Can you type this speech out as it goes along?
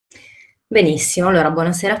Benissimo, allora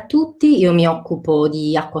buonasera a tutti. Io mi occupo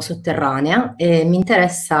di acqua sotterranea e mi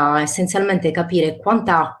interessa essenzialmente capire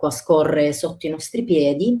quanta acqua scorre sotto i nostri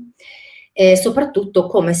piedi e soprattutto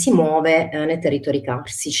come si muove nei territori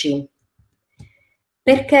carsici.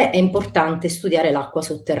 Perché è importante studiare l'acqua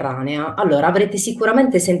sotterranea? Allora, avrete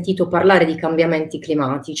sicuramente sentito parlare di cambiamenti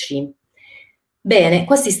climatici. Bene,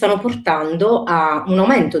 questi stanno portando a un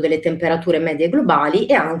aumento delle temperature medie globali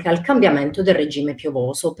e anche al cambiamento del regime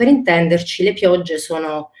piovoso. Per intenderci, le piogge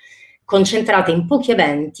sono concentrate in pochi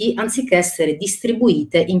eventi anziché essere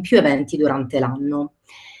distribuite in più eventi durante l'anno.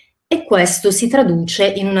 E questo si traduce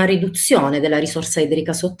in una riduzione della risorsa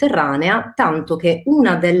idrica sotterranea, tanto che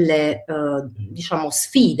una delle diciamo,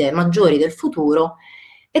 sfide maggiori del futuro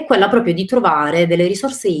è quella proprio di trovare delle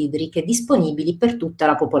risorse idriche disponibili per tutta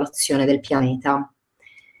la popolazione del pianeta.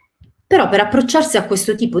 Però per approcciarsi a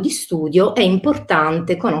questo tipo di studio è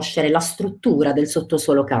importante conoscere la struttura del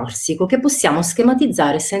sottosuolo carsico, che possiamo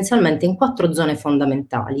schematizzare essenzialmente in 4 zone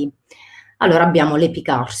fondamentali. Allora abbiamo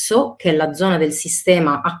l'epicarso, che è la zona del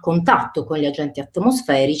sistema a contatto con gli agenti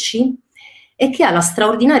atmosferici e che ha la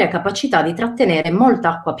straordinaria capacità di trattenere molta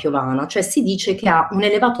acqua piovana, cioè si dice che ha un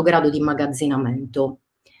elevato grado di immagazzinamento.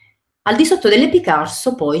 Al di sotto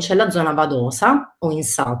dell'epicarso poi c'è la zona vadosa o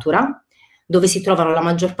insatura, dove si trovano la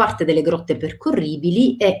maggior parte delle grotte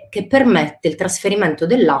percorribili e che permette il trasferimento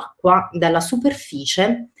dell'acqua dalla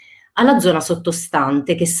superficie alla zona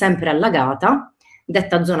sottostante, che è sempre allagata,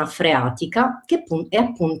 detta zona freatica, che è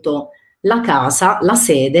appunto la casa, la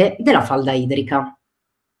sede della falda idrica.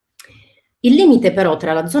 Il limite però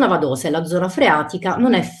tra la zona vadosa e la zona freatica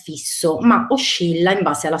non è fisso, ma oscilla in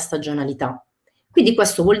base alla stagionalità. Quindi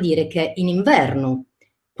questo vuol dire che in inverno,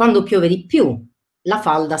 quando piove di più, la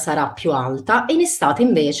falda sarà più alta e in estate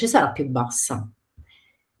invece sarà più bassa.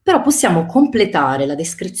 Però possiamo completare la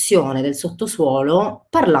descrizione del sottosuolo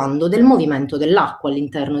parlando del movimento dell'acqua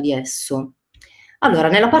all'interno di esso. Allora,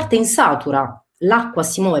 nella parte insatura l'acqua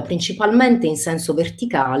si muove principalmente in senso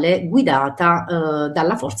verticale, guidata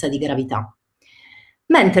dalla forza di gravità.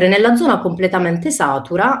 Mentre nella zona completamente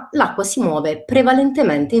satura l'acqua si muove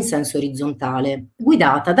prevalentemente in senso orizzontale,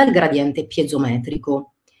 guidata dal gradiente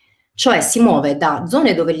piezometrico, cioè si muove da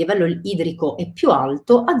zone dove il livello idrico è più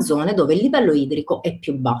alto a zone dove il livello idrico è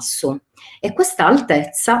più basso. E questa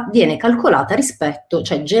altezza viene calcolata rispetto,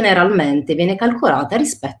 cioè generalmente viene calcolata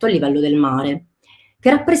rispetto al livello del mare, che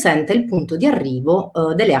rappresenta il punto di arrivo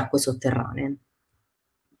delle acque sotterranee.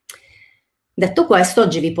 Detto questo,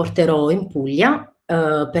 oggi vi porterò in Puglia,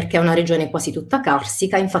 perché è una regione quasi tutta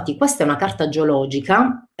carsica. Infatti questa è una carta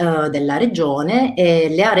geologica della regione e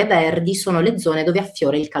le aree verdi sono le zone dove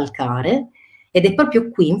affiora il calcare ed è proprio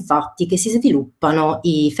qui infatti che si sviluppano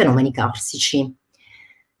i fenomeni carsici.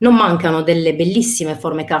 Non mancano delle bellissime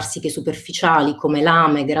forme carsiche superficiali come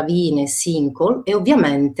lame, gravine, sinkhole e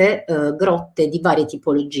ovviamente grotte di varie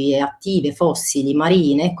tipologie, attive, fossili,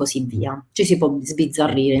 marine e così via. Ci si può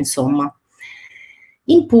sbizzarrire, insomma.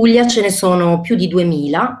 In Puglia ce ne sono più di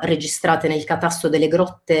 2000 registrate nel catasto delle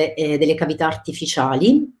grotte e delle cavità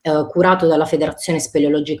artificiali, curato dalla Federazione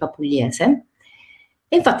Speleologica Pugliese.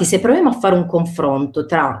 E infatti se proviamo a fare un confronto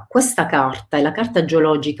tra questa carta e la carta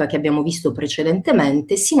geologica che abbiamo visto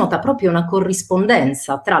precedentemente, si nota proprio una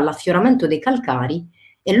corrispondenza tra l'affioramento dei calcari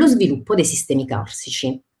e lo sviluppo dei sistemi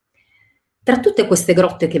carsici. Tra tutte queste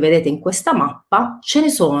grotte che vedete in questa mappa, ce ne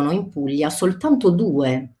sono in Puglia soltanto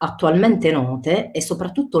 2 attualmente note e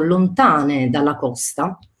soprattutto lontane dalla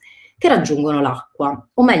costa, che raggiungono l'acqua,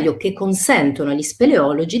 o meglio che consentono agli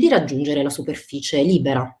speleologi di raggiungere la superficie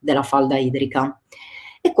libera della falda idrica.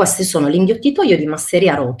 E queste sono l'inghiottitoio di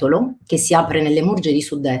Masseria Rotolo, che si apre nelle Murge di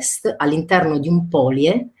sud-est all'interno di un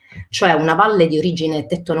polie, cioè una valle di origine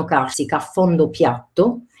tettonocarsica a fondo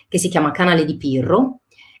piatto, che si chiama Canale di Pirro,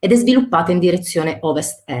 ed è sviluppata in direzione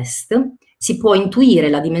ovest-est. Si può intuire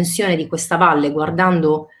la dimensione di questa valle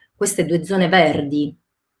guardando queste 2 zone verdi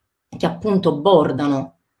che appunto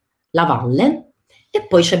bordano la valle, e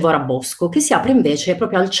poi c'è Vorabosco che si apre invece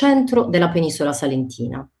proprio al centro della penisola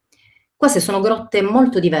salentina. Queste sono grotte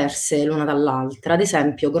molto diverse l'una dall'altra. Ad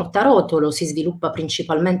esempio, Grotta Rotolo si sviluppa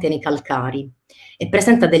principalmente nei calcari e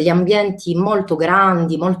presenta degli ambienti molto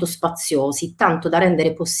grandi, molto spaziosi, tanto da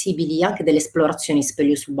rendere possibili anche delle esplorazioni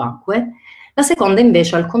speleo-subacquee. La seconda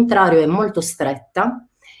invece, al contrario, è molto stretta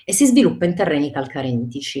e si sviluppa in terreni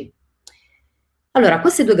calcarentici. Allora,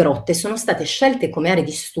 queste 2 grotte sono state scelte come aree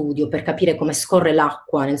di studio per capire come scorre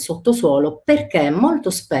l'acqua nel sottosuolo, perché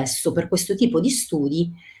molto spesso per questo tipo di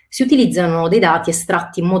studi si utilizzano dei dati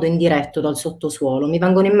estratti in modo indiretto dal sottosuolo. Mi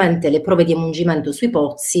vengono in mente le prove di emungimento sui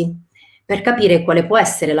pozzi per capire quale può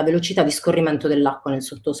essere la velocità di scorrimento dell'acqua nel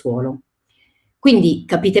sottosuolo. Quindi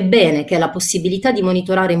capite bene che la possibilità di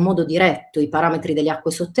monitorare in modo diretto i parametri delle acque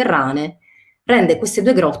sotterranee rende queste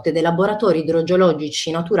due grotte dei laboratori idrogeologici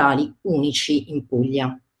naturali unici in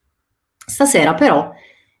Puglia. Stasera però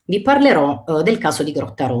vi parlerò del caso di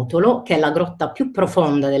Grotta Rotolo, che è la grotta più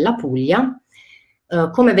profonda della Puglia.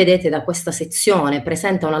 Come vedete da questa sezione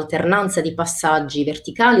presenta un'alternanza di passaggi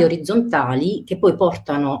verticali e orizzontali che poi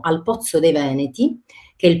portano al Pozzo dei Veneti,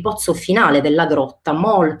 che è il pozzo finale della grotta,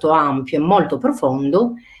 molto ampio e molto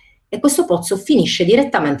profondo, e questo pozzo finisce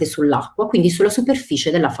direttamente sull'acqua, quindi sulla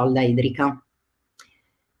superficie della falda idrica.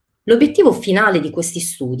 L'obiettivo finale di questi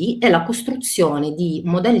studi è la costruzione di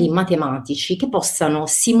modelli matematici che possano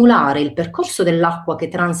simulare il percorso dell'acqua che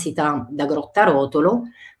transita da Grotta Rotolo,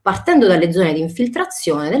 partendo dalle zone di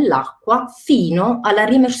infiltrazione dell'acqua fino alla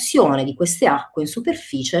rimersione di queste acque in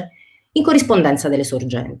superficie in corrispondenza delle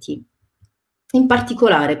sorgenti. In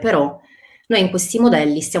particolare, però, noi in questi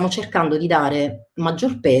modelli stiamo cercando di dare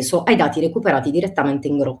maggior peso ai dati recuperati direttamente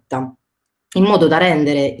in grotta, in modo da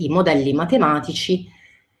rendere i modelli matematici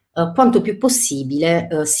quanto più possibile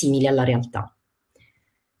simili alla realtà.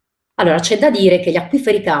 Allora, c'è da dire che gli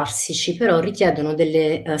acquiferi carsici però richiedono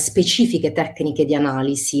delle specifiche tecniche di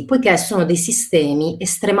analisi, poiché sono dei sistemi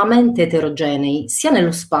estremamente eterogenei, sia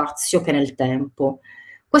nello spazio che nel tempo.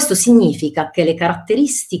 Questo significa che le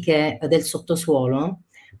caratteristiche del sottosuolo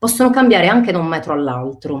possono cambiare anche da un metro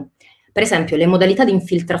all'altro. Per esempio, le modalità di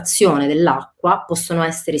infiltrazione dell'acqua possono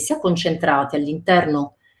essere sia concentrate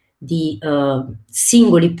all'interno di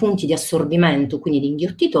singoli punti di assorbimento, quindi di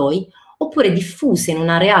inghiottitoi, oppure diffuse in un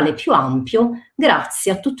areale più ampio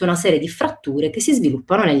grazie a tutta una serie di fratture che si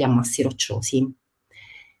sviluppano negli ammassi rocciosi.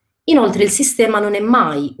 Inoltre il sistema non è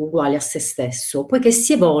mai uguale a se stesso, poiché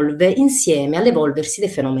si evolve insieme all'evolversi dei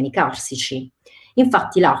fenomeni carsici.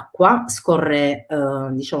 Infatti l'acqua scorre,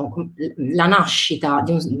 diciamo, la nascita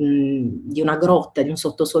di una grotta, di un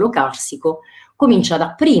sottosuolo carsico, comincia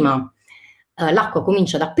dapprima. L'acqua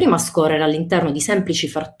comincia dapprima a scorrere all'interno di semplici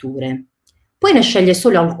fratture, poi ne sceglie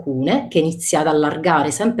solo alcune, che inizia ad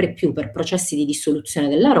allargare sempre più per processi di dissoluzione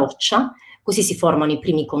della roccia, così si formano i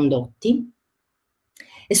primi condotti,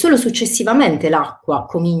 e solo successivamente l'acqua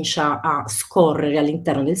comincia a scorrere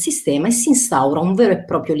all'interno del sistema e si instaura un vero e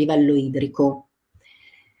proprio livello idrico.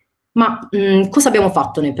 Ma cosa abbiamo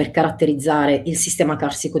fatto noi per caratterizzare il sistema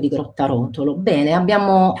carsico di Grotta Rotolo? Bene,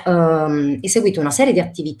 abbiamo eseguito una serie di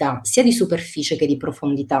attività sia di superficie che di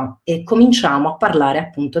profondità e cominciamo a parlare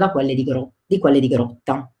appunto da quelle di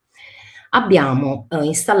grotta. Abbiamo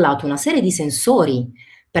installato una serie di sensori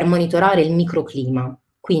per monitorare il microclima,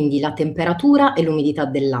 quindi la temperatura e l'umidità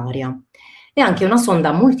dell'aria, e anche una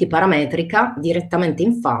sonda multiparametrica direttamente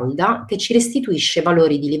in falda che ci restituisce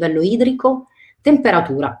valori di livello idrico,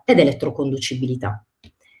 temperatura ed elettroconducibilità.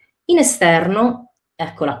 In esterno,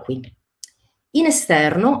 eccola qui. In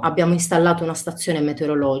esterno abbiamo installato una stazione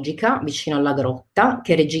meteorologica vicino alla grotta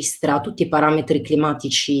che registra tutti i parametri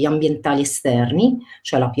climatici ambientali esterni,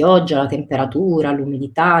 cioè la pioggia, la temperatura,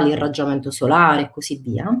 l'umidità, l'irraggiamento solare e così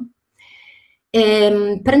via.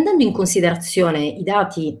 Prendendo in considerazione i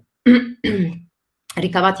dati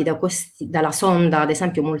ricavati dalla sonda, ad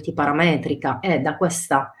esempio multiparametrica, e da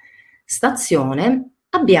questa stazione,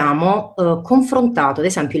 abbiamo confrontato ad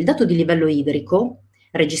esempio il dato di livello idrico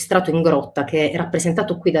registrato in grotta, che è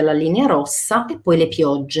rappresentato qui dalla linea rossa, e poi le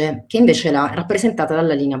piogge, che invece è rappresentata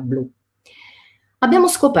dalla linea blu. Abbiamo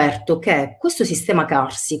scoperto che questo sistema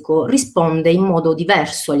carsico risponde in modo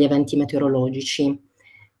diverso agli eventi meteorologici.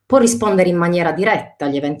 Può rispondere in maniera diretta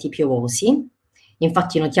agli eventi piovosi.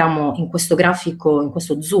 Infatti notiamo in questo grafico, in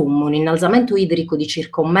questo zoom, un innalzamento idrico di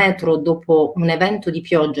circa 1 metro dopo un evento di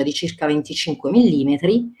pioggia di circa 25 mm,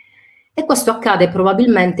 e questo accade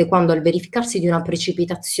probabilmente quando al verificarsi di una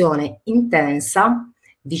precipitazione intensa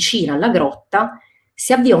vicina alla grotta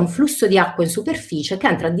si avvia un flusso di acqua in superficie che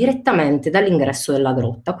entra direttamente dall'ingresso della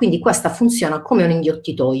grotta. Quindi questa funziona come un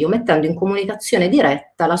inghiottitoio, mettendo in comunicazione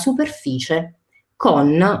diretta la superficie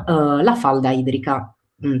con la falda idrica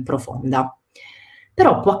profonda.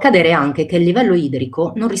 Però può accadere anche che il livello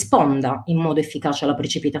idrico non risponda in modo efficace alla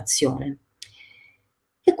precipitazione.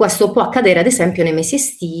 E questo può accadere ad esempio nei mesi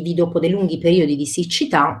estivi, dopo dei lunghi periodi di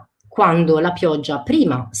siccità, quando la pioggia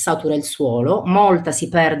prima satura il suolo, molta si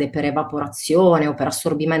perde per evaporazione o per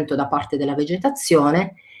assorbimento da parte della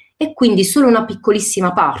vegetazione, e quindi solo una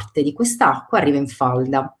piccolissima parte di quest'acqua arriva in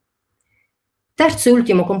falda. Terzo e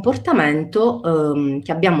ultimo comportamento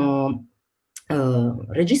che abbiamo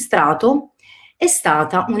registrato è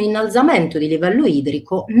stata un innalzamento di livello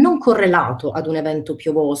idrico non correlato ad un evento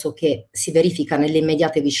piovoso che si verifica nelle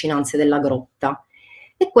immediate vicinanze della grotta,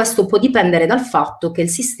 e questo può dipendere dal fatto che il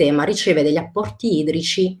sistema riceve degli apporti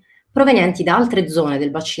idrici provenienti da altre zone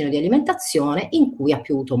del bacino di alimentazione in cui ha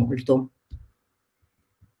piovuto molto.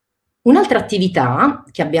 Un'altra attività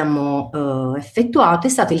che abbiamo effettuato è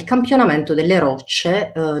stato il campionamento delle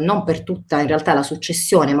rocce, non per tutta in realtà la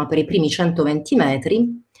successione, ma per i primi 120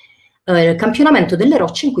 metri, il campionamento delle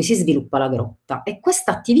rocce in cui si sviluppa la grotta. E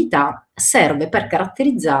questa attività serve per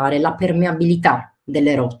caratterizzare la permeabilità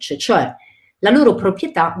delle rocce, cioè la loro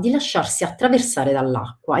proprietà di lasciarsi attraversare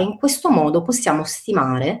dall'acqua, e in questo modo possiamo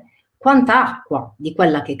stimare quanta acqua di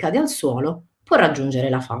quella che cade al suolo può raggiungere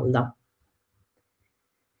la falda.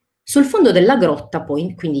 Sul fondo della grotta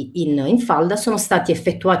poi, quindi in falda, sono stati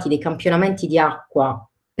effettuati dei campionamenti di acqua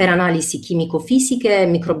per analisi chimico-fisiche,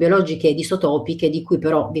 microbiologiche ed isotopiche, di cui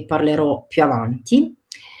però vi parlerò più avanti,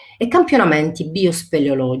 e campionamenti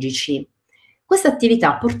biospeleologici. Questa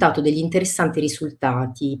attività ha portato degli interessanti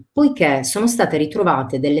risultati, poiché sono state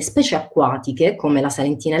ritrovate delle specie acquatiche, come la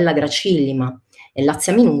salentinella gracillima e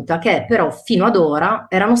l'azia minuta, che però fino ad ora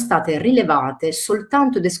erano state rilevate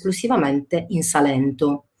soltanto ed esclusivamente in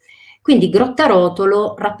Salento. Quindi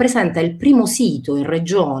Grottarotolo rappresenta il primo sito in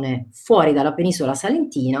regione, fuori dalla penisola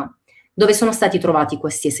salentina, dove sono stati trovati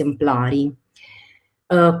questi esemplari.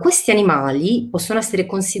 Questi animali possono essere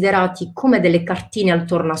considerati come delle cartine al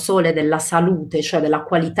tornasole della salute, cioè della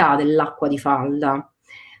qualità dell'acqua di falda,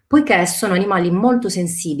 poiché sono animali molto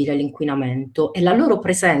sensibili all'inquinamento e la loro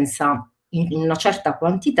presenza in una certa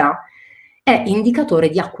quantità è indicatore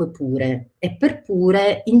di acque pure, e per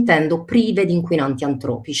pure intendo prive di inquinanti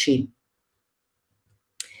antropici.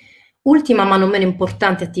 Ultima ma non meno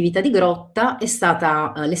importante attività di grotta è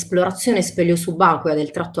stata l'esplorazione speleo-subacquea del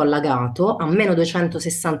tratto allagato a meno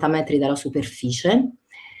 260 metri dalla superficie.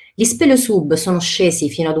 Gli speleo-sub sono scesi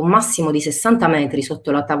fino ad un massimo di 60 metri sotto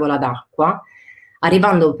la tavola d'acqua,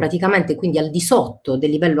 arrivando praticamente quindi al di sotto del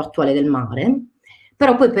livello attuale del mare,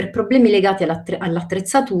 però poi per problemi legati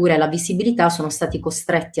all'attrezzatura e alla visibilità sono stati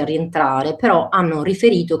costretti a rientrare, però hanno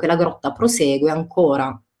riferito che la grotta prosegue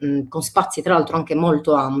ancora con spazi tra l'altro anche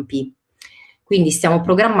molto ampi. Quindi stiamo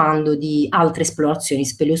programmando di altre esplorazioni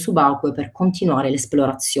speleo-subacquee per continuare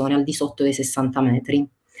l'esplorazione al di sotto dei 60 metri.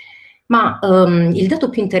 Ma il dato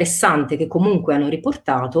più interessante che comunque hanno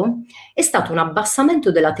riportato è stato un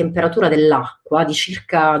abbassamento della temperatura dell'acqua di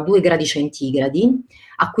circa 2 gradi centigradi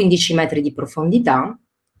a 15 metri di profondità,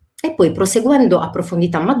 e poi proseguendo a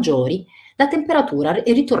profondità maggiori la temperatura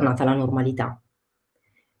è ritornata alla normalità.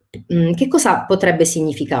 Che cosa potrebbe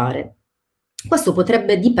significare? Questo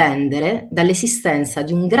potrebbe dipendere dall'esistenza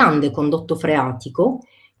di un grande condotto freatico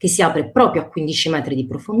che si apre proprio a 15 metri di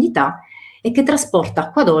profondità e che trasporta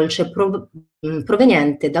acqua dolce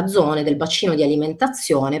proveniente da zone del bacino di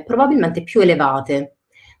alimentazione probabilmente più elevate,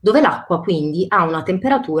 dove l'acqua quindi ha una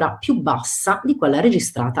temperatura più bassa di quella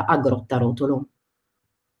registrata a Grottarotolo.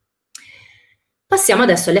 Passiamo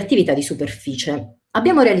adesso alle attività di superficie.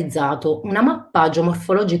 Abbiamo realizzato una mappa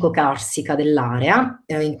geomorfologico-carsica dell'area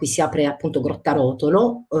in cui si apre appunto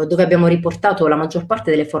Grottarotolo, dove abbiamo riportato la maggior parte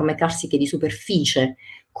delle forme carsiche di superficie,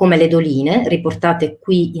 come le doline, riportate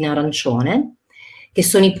qui in arancione, che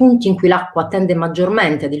sono i punti in cui l'acqua tende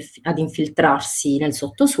maggiormente ad infiltrarsi nel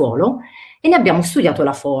sottosuolo, e ne abbiamo studiato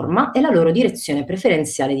la forma e la loro direzione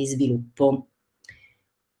preferenziale di sviluppo.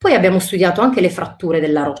 Poi abbiamo studiato anche le fratture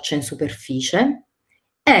della roccia in superficie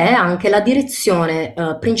e anche la direzione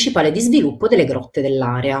principale di sviluppo delle grotte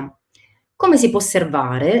dell'area. Come si può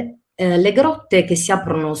osservare, le grotte che si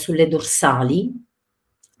aprono sulle dorsali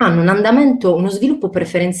hanno un andamento, uno sviluppo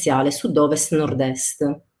preferenziale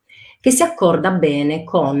sud-ovest-nord-est, che si accorda bene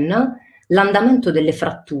con l'andamento delle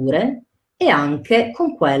fratture e anche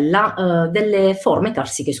con quella delle forme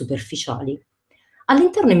carsiche superficiali.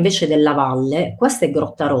 All'interno invece della valle, questa è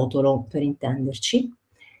Grottarotolo per intenderci,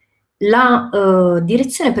 la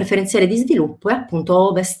direzione preferenziale di sviluppo è appunto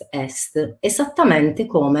ovest-est, esattamente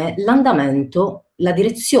come l'andamento, la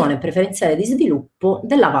direzione preferenziale di sviluppo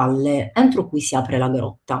della valle entro cui si apre la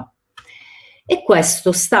grotta. E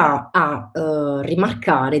questo sta a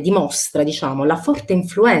rimarcare, dimostra, diciamo, la forte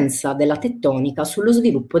influenza della tettonica sullo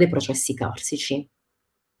sviluppo dei processi carsici.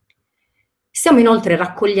 Stiamo inoltre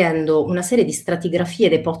raccogliendo una serie di stratigrafie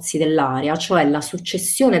dei pozzi dell'area, cioè la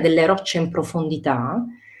successione delle rocce in profondità,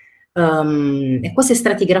 e queste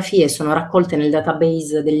stratigrafie sono raccolte nel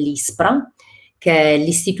database dell'ISPRA, che è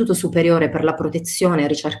l'Istituto Superiore per la Protezione e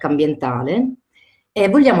Ricerca Ambientale, e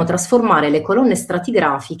vogliamo trasformare le colonne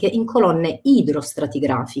stratigrafiche in colonne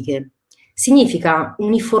idrostratigrafiche. Significa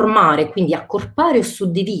uniformare, quindi accorpare o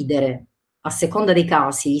suddividere, a seconda dei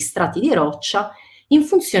casi, gli strati di roccia in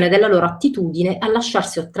funzione della loro attitudine a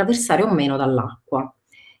lasciarsi attraversare o meno dall'acqua.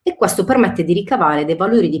 E questo permette di ricavare dei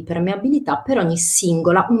valori di permeabilità per ogni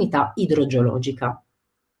singola unità idrogeologica.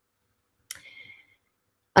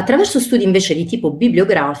 Attraverso studi invece di tipo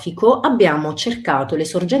bibliografico abbiamo cercato le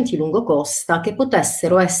sorgenti lungo costa che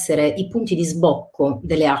potessero essere i punti di sbocco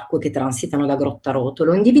delle acque che transitano da Grotta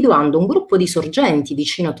Rotolo, individuando un gruppo di sorgenti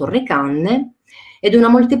vicino a Torre Canne ed una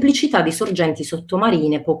molteplicità di sorgenti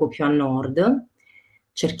sottomarine poco più a nord,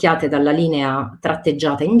 cerchiate dalla linea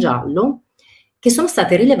tratteggiata in giallo, che sono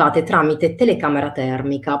state rilevate tramite telecamera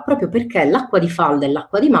termica, proprio perché l'acqua di falda e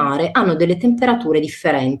l'acqua di mare hanno delle temperature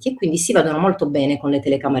differenti e quindi si vedono molto bene con le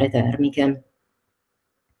telecamere termiche.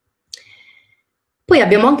 Poi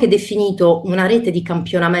abbiamo anche definito una rete di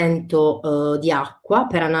campionamento di acqua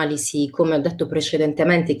per analisi, come ho detto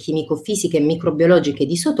precedentemente, chimico-fisiche, microbiologiche ed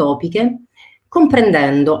isotopiche,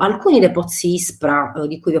 comprendendo alcuni dei pozzi ISPRA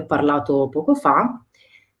di cui vi ho parlato poco fa,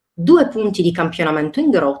 2 punti di campionamento in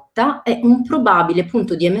grotta e un probabile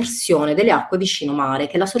punto di emersione delle acque vicino mare,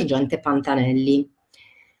 che è la sorgente Pantanelli.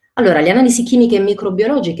 Allora, le analisi chimiche e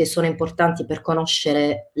microbiologiche sono importanti per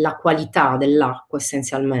conoscere la qualità dell'acqua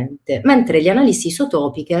essenzialmente, mentre le analisi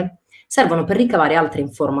isotopiche servono per ricavare altre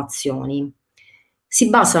informazioni. Si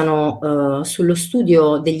basano sullo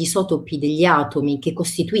studio degli isotopi degli atomi che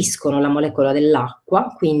costituiscono la molecola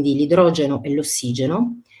dell'acqua, quindi l'idrogeno e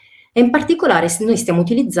l'ossigeno, e in particolare noi stiamo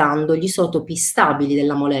utilizzando gli isotopi stabili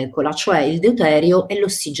della molecola, cioè il deuterio e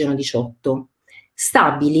l'ossigeno 18.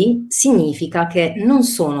 Stabili significa che non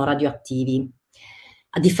sono radioattivi,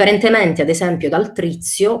 differentemente ad esempio dal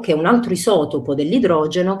trizio, che è un altro isotopo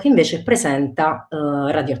dell'idrogeno che invece presenta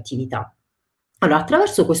radioattività. Allora,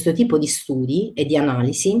 attraverso questo tipo di studi e di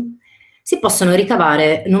analisi si possono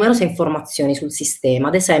ricavare numerose informazioni sul sistema,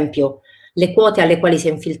 ad esempio le quote alle quali si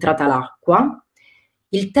è infiltrata l'acqua,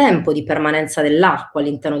 il tempo di permanenza dell'acqua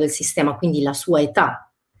all'interno del sistema, quindi la sua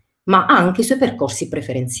età, ma anche i suoi percorsi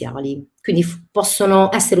preferenziali. Quindi possono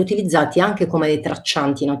essere utilizzati anche come dei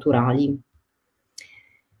traccianti naturali.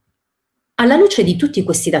 Alla luce di tutti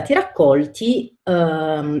questi dati raccolti,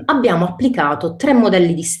 abbiamo applicato 3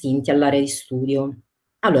 modelli distinti all'area di studio.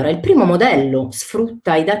 Allora, il primo modello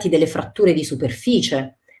sfrutta i dati delle fratture di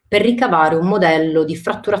superficie per ricavare un modello di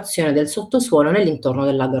fratturazione del sottosuolo nell'intorno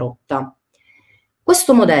della grotta.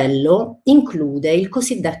 Questo modello include il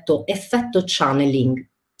cosiddetto effetto channeling,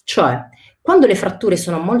 cioè quando le fratture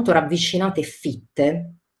sono molto ravvicinate e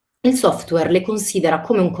fitte, il software le considera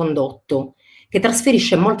come un condotto che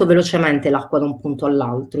trasferisce molto velocemente l'acqua da un punto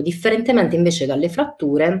all'altro, differentemente invece dalle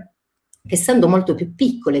fratture che, essendo molto più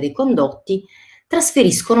piccole dei condotti,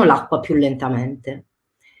 trasferiscono l'acqua più lentamente.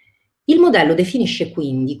 Il modello definisce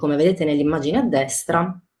quindi, come vedete nell'immagine a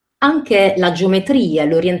destra, anche la geometria e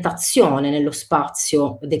l'orientazione nello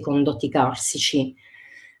spazio dei condotti carsici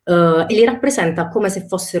e li rappresenta come se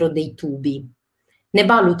fossero dei tubi. Ne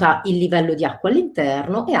valuta il livello di acqua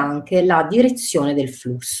all'interno e anche la direzione del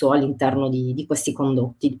flusso all'interno di questi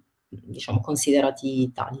condotti, diciamo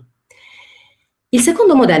considerati tali. Il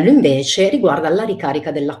secondo modello invece riguarda la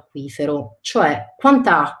ricarica dell'acquifero, cioè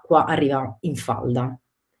quanta acqua arriva in falda.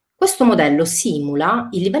 Questo modello simula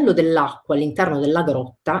il livello dell'acqua all'interno della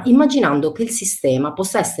grotta, immaginando che il sistema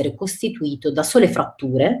possa essere costituito da sole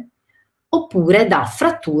fratture oppure da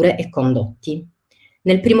fratture e condotti.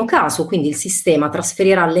 Nel primo caso, quindi, il sistema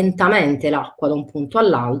trasferirà lentamente l'acqua da un punto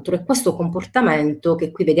all'altro e questo comportamento,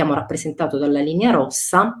 che qui vediamo rappresentato dalla linea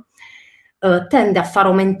rossa, tende a far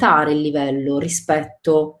aumentare il livello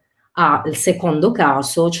rispetto al secondo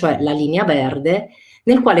caso, cioè la linea verde,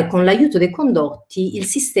 nel quale con l'aiuto dei condotti il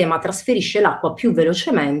sistema trasferisce l'acqua più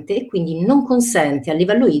velocemente e quindi non consente al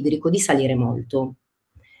livello idrico di salire molto.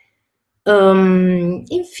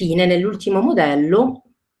 Infine, nell'ultimo modello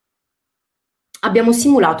abbiamo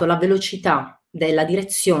simulato la velocità della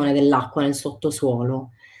direzione dell'acqua nel sottosuolo.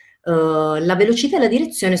 La velocità e la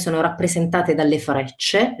direzione sono rappresentate dalle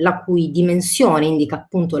frecce, la cui dimensione indica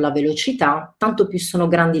appunto la velocità. Tanto più sono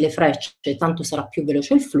grandi le frecce, tanto sarà più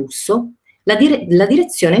veloce il flusso. La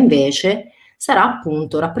direzione invece sarà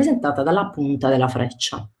appunto rappresentata dalla punta della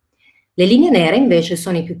freccia. Le linee nere invece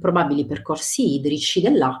sono i più probabili percorsi idrici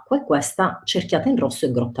dell'acqua e questa cerchiata in rosso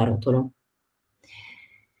è Grotta Rotolo.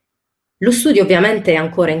 Lo studio ovviamente è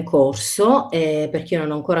ancora in corso perché io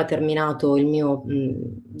non ho ancora terminato il mio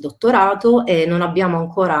dottorato e non abbiamo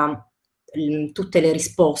ancora tutte le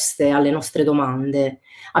risposte alle nostre domande.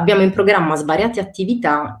 Abbiamo in programma svariate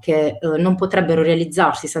attività che non potrebbero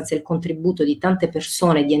realizzarsi senza il contributo di tante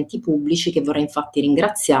persone e di enti pubblici che vorrei infatti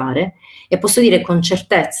ringraziare e posso dire con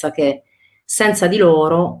certezza che senza di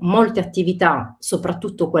loro molte attività,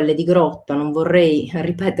 soprattutto quelle di grotta, non vorrei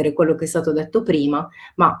ripetere quello che è stato detto prima,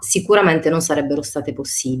 ma sicuramente non sarebbero state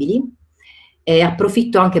possibili. E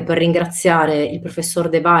approfitto anche per ringraziare il professor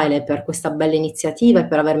De Baile per questa bella iniziativa e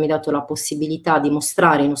per avermi dato la possibilità di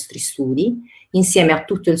mostrare i nostri studi, insieme a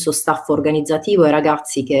tutto il suo staff organizzativo e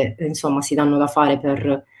ragazzi che insomma si danno da fare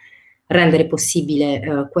per rendere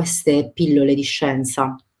possibile queste pillole di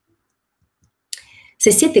scienza. Se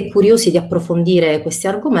siete curiosi di approfondire questi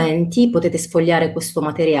argomenti, potete sfogliare questo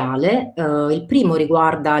materiale. Il primo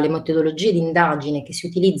riguarda le metodologie di indagine che si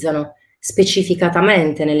utilizzano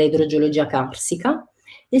specificatamente nell'idrogeologia carsica.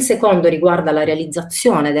 Il secondo riguarda la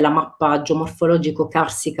realizzazione della mappa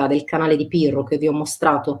geomorfologico-carsica del canale di Pirro che vi ho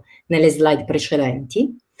mostrato nelle slide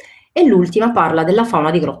precedenti. E l'ultima parla della fauna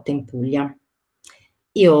di grotte in Puglia.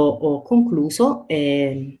 Io ho concluso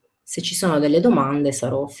e se ci sono delle domande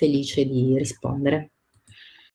sarò felice di rispondere.